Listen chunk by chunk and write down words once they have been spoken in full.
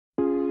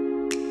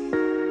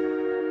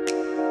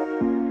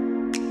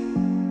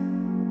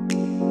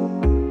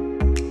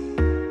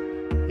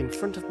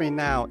me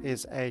now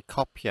is a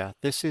copia.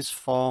 This is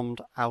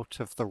formed out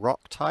of the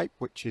rock type,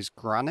 which is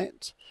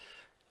granite.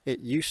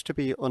 It used to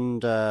be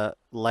under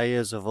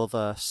layers of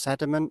other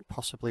sediment,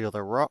 possibly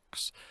other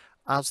rocks.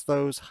 As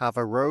those have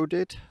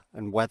eroded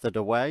and weathered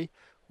away,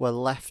 we're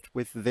left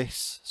with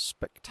this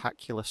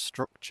spectacular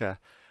structure.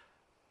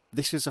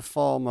 This is a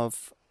form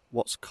of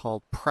what's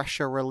called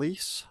pressure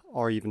release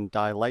or even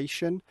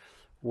dilation,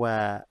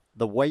 where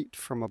the weight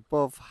from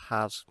above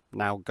has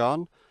now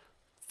gone.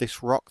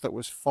 This rock that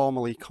was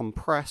formerly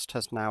compressed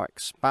has now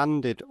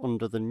expanded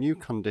under the new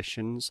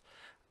conditions,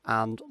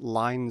 and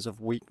lines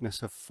of weakness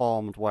have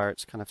formed where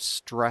it's kind of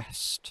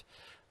stressed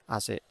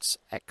as it's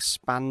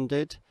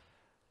expanded,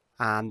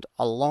 and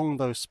along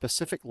those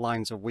specific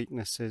lines of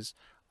weaknesses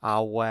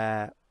are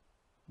where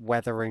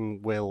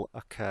weathering will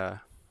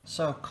occur.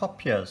 So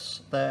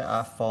copias, they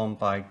are formed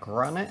by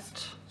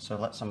granite. So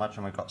let's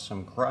imagine we've got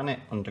some granite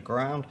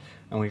underground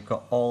and we've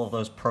got all of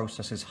those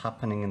processes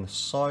happening in the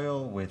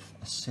soil with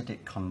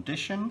acidic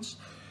conditions,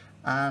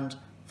 and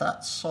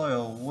that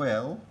soil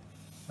will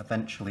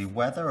eventually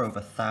weather over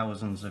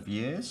thousands of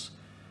years.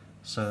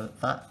 So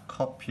that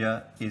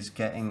copia is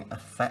getting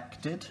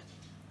affected,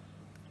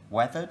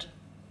 weathered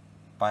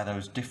by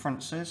those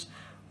differences,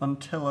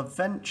 until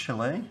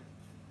eventually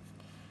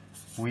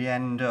we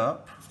end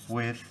up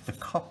with the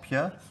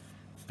copia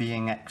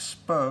being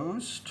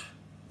exposed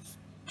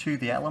to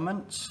the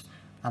elements,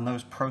 and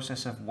those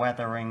process of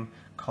weathering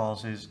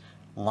causes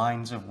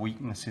lines of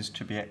weaknesses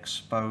to be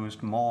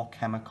exposed. More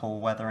chemical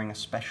weathering,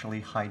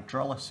 especially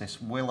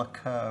hydrolysis, will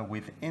occur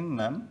within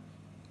them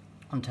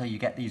until you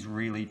get these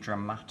really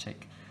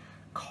dramatic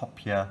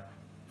copia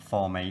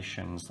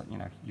formations that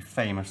you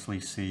famously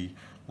see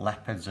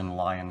leopards and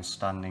lions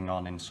standing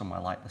on in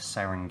somewhere like the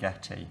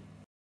Serengeti.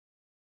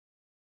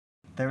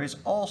 There is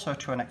also,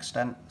 to an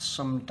extent,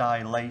 some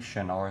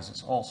dilation, or as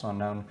it's also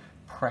known,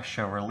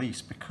 pressure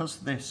release. Because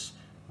this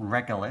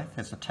regolith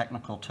is a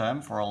technical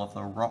term for all of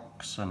the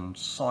rocks and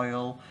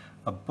soil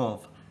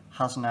above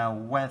has now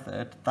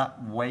weathered,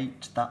 that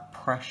weight, that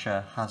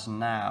pressure has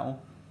now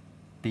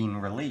been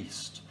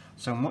released.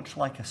 So much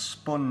like a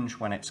sponge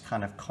when it's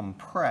kind of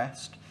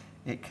compressed,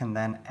 it can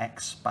then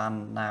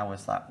expand now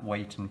as that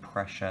weight and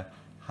pressure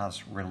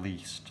has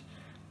released.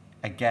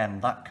 Again,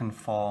 that can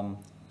form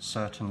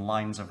certain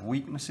lines of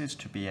weaknesses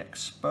to be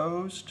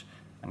exposed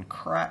and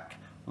crack,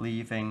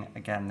 leaving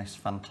again this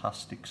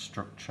fantastic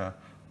structure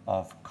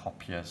of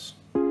copias.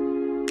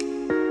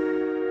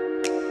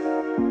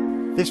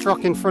 This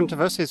rock in front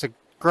of us is a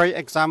great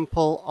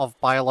example of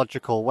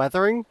biological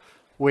weathering.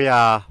 We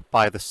are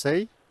by the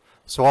sea,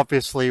 so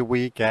obviously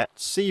we get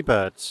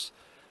seabirds.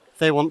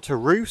 They want to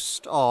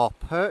roost or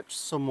perch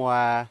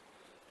somewhere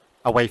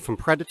away from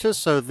predators,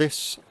 so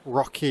this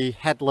rocky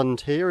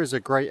headland here is a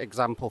great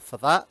example for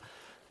that.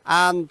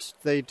 And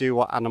they do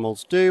what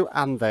animals do,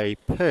 and they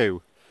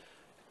poo.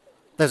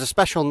 There's a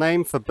special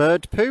name for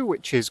bird poo,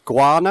 which is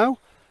guano,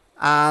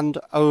 and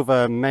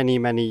over many,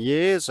 many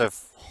years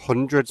of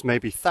hundreds,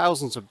 maybe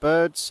thousands of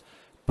birds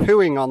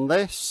pooing on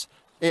this,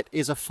 it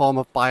is a form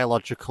of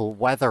biological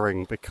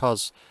weathering,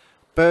 because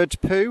bird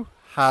poo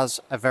has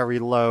a very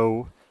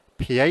low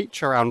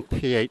pH, around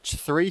pH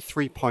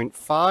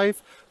 3.5,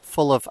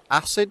 full of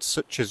acids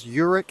such as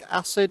uric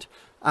acid,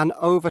 and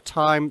over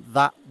time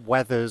that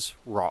weathers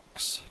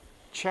rocks.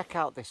 Check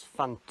out this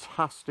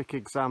fantastic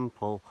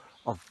example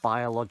of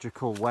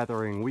biological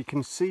weathering. We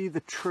can see the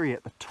tree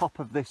at the top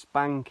of this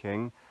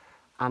banking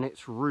and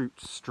its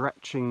roots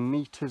stretching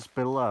meters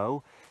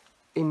below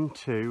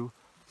into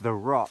the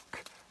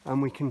rock,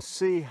 and we can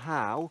see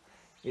how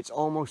it's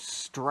almost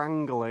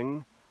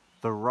strangling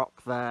the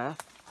rock there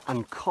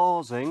and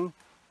causing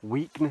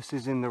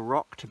weaknesses in the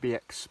rock to be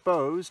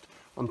exposed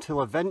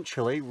until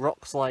eventually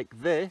rocks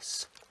like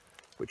this,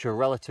 which are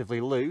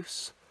relatively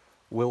loose,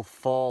 will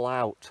fall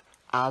out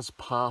as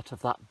part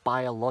of that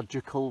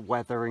biological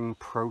weathering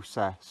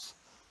process.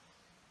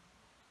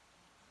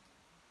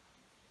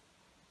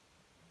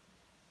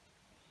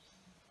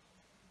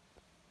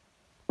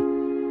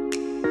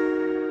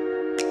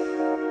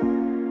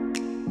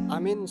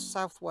 I'm in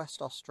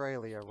southwest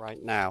Australia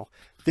right now.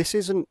 This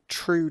isn't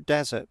true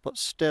desert, but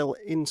still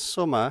in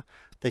summer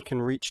they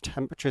can reach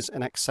temperatures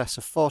in excess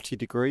of 40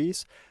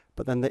 degrees,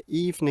 but then the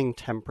evening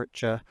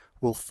temperature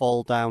will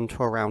fall down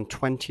to around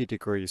 20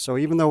 degrees. So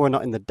even though we're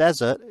not in the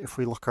desert, if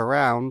we look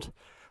around,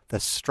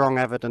 there's strong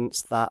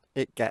evidence that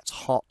it gets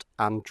hot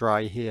and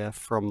dry here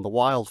from the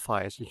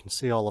wildfires. You can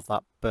see all of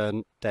that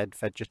burnt, dead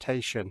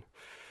vegetation.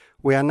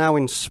 We are now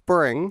in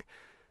spring,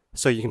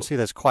 so you can see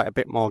there's quite a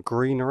bit more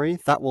greenery.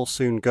 That will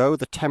soon go.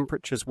 The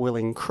temperatures will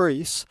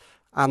increase,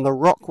 and the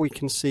rock we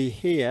can see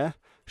here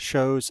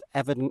shows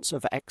evidence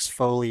of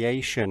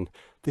exfoliation.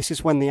 This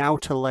is when the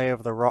outer layer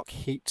of the rock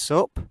heats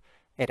up,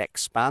 it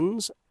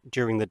expands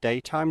during the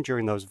daytime,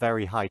 during those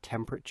very high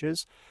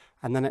temperatures,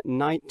 and then at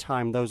night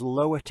time, those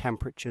lower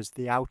temperatures,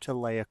 the outer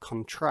layer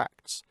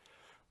contracts.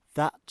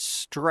 That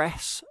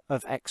stress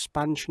of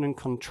expansion and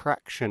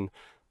contraction,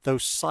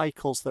 those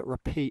cycles that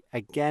repeat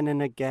again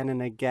and again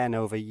and again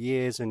over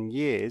years and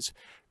years,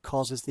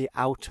 causes the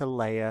outer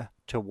layer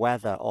to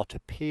weather or to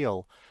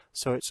peel.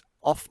 So it's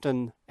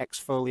often,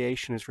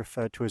 exfoliation is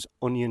referred to as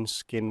onion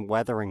skin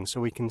weathering.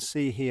 So we can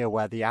see here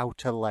where the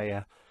outer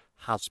layer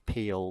has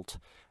peeled.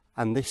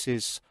 And this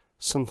is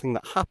something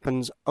that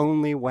happens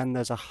only when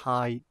there's a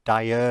high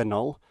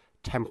diurnal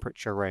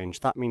temperature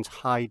range. That means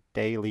high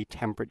daily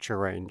temperature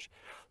range.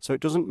 So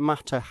it doesn't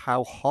matter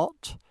how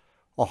hot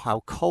or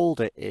how cold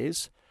it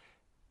is.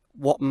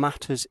 What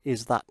matters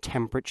is that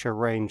temperature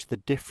range, the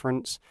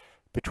difference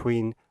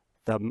between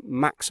the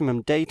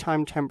maximum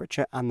daytime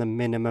temperature and the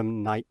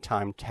minimum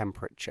nighttime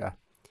temperature.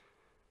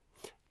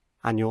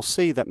 And you'll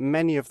see that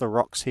many of the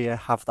rocks here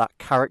have that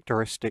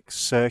characteristic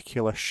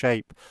circular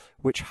shape,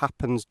 which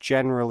happens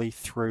generally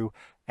through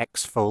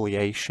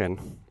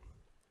exfoliation.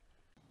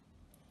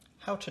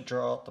 How to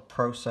draw the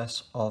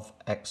process of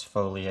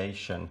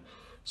exfoliation.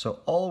 So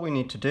all we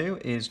need to do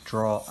is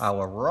draw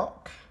our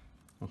rock,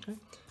 okay?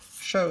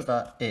 Show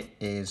that it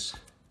is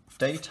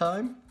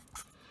daytime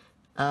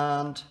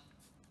and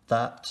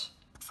that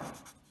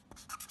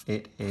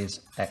it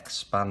is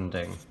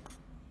expanding.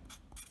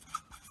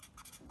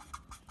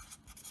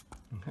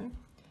 Okay,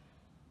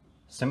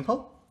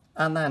 simple.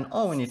 And then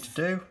all we need to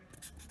do,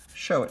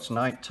 show it's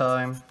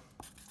nighttime,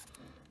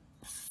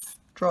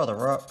 draw the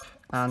rock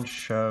and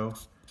show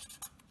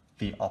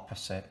the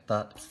opposite,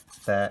 that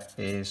there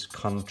is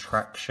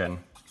contraction.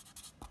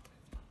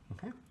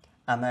 Okay.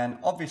 And then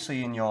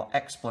obviously in your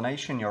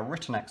explanation, your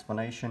written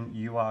explanation,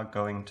 you are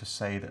going to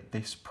say that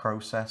this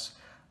process,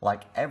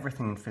 like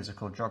everything in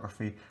physical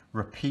geography,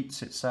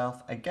 repeats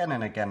itself again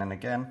and again and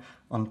again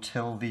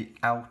until the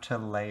outer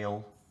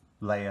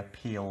layer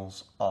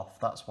peels off.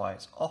 That's why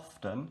it's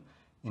often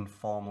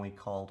informally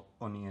called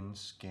onion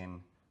skin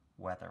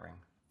weathering.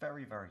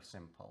 Very, very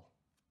simple.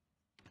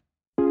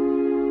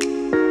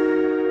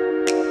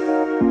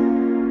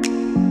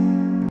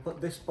 Put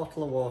this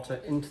bottle of water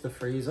into the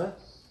freezer,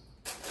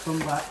 come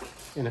back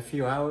in a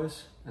few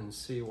hours and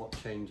see what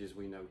changes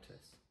we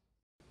notice.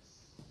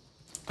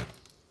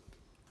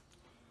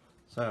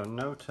 So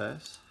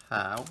notice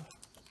how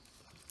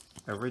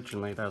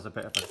originally there's a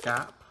bit of a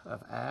gap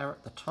of air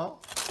at the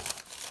top.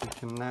 You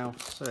can now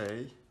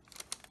see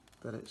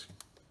that it's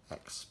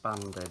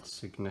expanded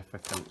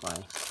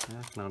significantly. Yeah,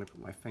 I can only put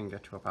my finger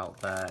to about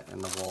there in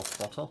the water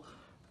bottle,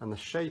 and the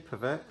shape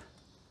of it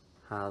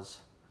has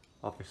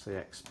obviously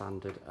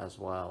expanded as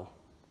well.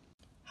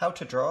 How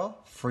to draw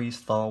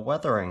freeze-thaw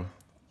weathering.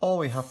 All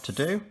we have to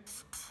do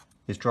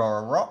is draw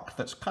a rock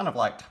that's kind of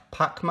like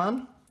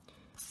Pac-Man,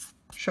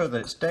 show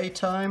that it's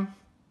daytime,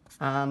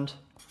 and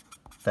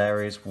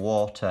there is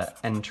water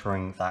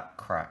entering that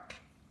crack.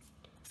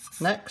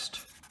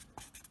 Next,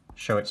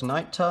 show it's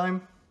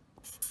nighttime.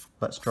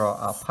 Let's draw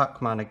our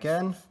Pac-Man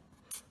again,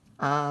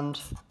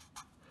 and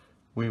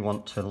we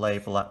want to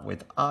label that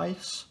with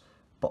ice,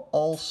 but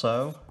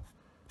also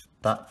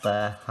that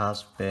there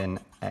has been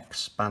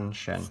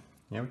expansion.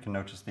 Yeah, we can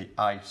notice the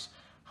ice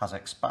has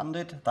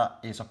expanded. That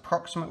is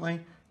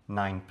approximately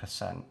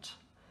 9%.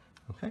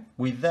 Okay.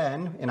 We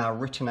then, in our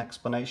written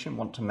explanation,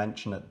 want to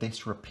mention that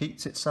this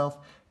repeats itself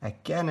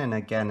again and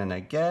again and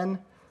again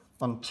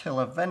until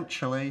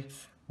eventually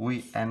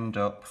we end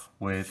up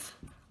with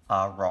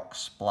our rock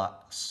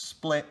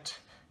split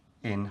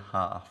in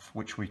half,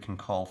 which we can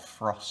call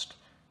frost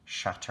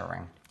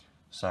shattering.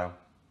 So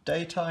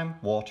daytime,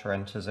 water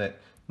enters it.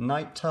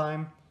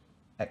 Nighttime,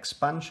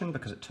 expansion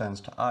because it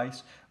turns to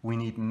ice. We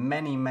need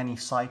many, many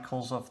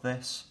cycles of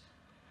this,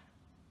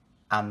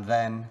 and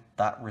then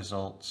that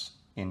results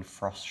in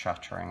frost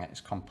shattering.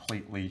 It's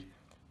completely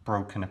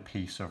broken a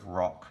piece of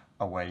rock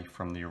away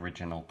from the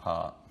original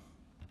part.